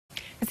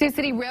The Sioux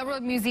City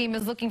Railroad Museum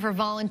is looking for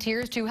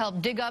volunteers to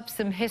help dig up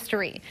some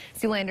history.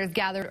 Siouxlanders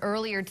gathered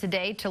earlier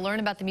today to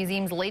learn about the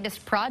museum's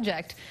latest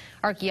project.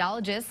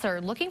 Archaeologists are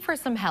looking for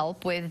some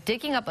help with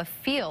digging up a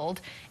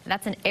field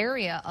that's an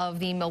area of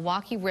the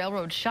Milwaukee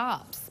Railroad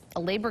shops. A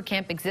labor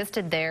camp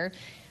existed there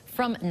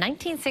from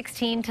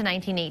 1916 to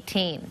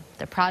 1918.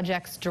 The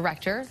project's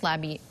director,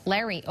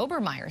 Larry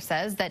Obermeyer,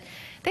 says that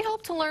they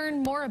hope to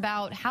learn more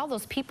about how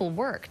those people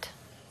worked.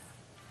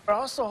 We're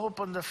also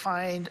hoping to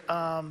find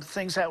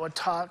things that would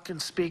talk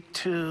and speak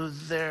to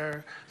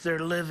their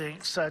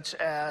living, such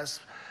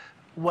as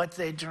what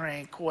they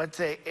drank, what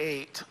they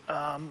ate,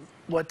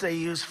 what they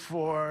use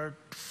for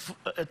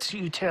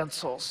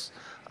utensils,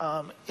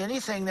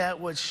 anything that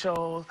would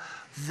show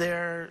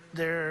their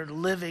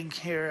living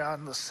here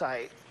on the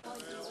site.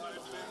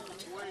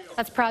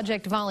 That's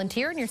project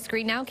volunteer on your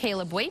screen now,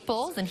 Caleb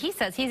Waples, and he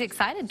says he's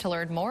excited to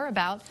learn more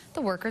about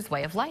the workers'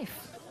 way of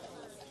life.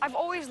 I've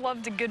always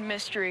loved a good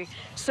mystery,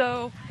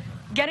 so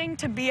getting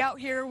to be out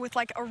here with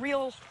like a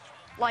real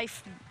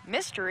life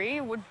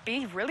mystery would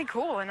be really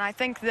cool, and I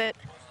think that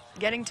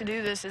getting to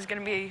do this is going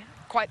to be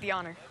quite the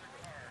honor.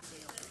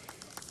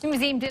 The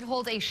museum did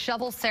hold a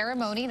shovel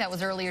ceremony that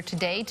was earlier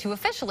today to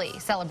officially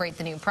celebrate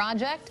the new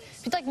project.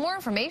 If you'd like more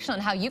information on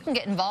how you can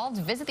get involved,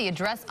 visit the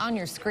address on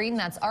your screen.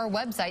 That's our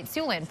website,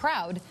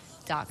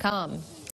 SiouxlandProud.com.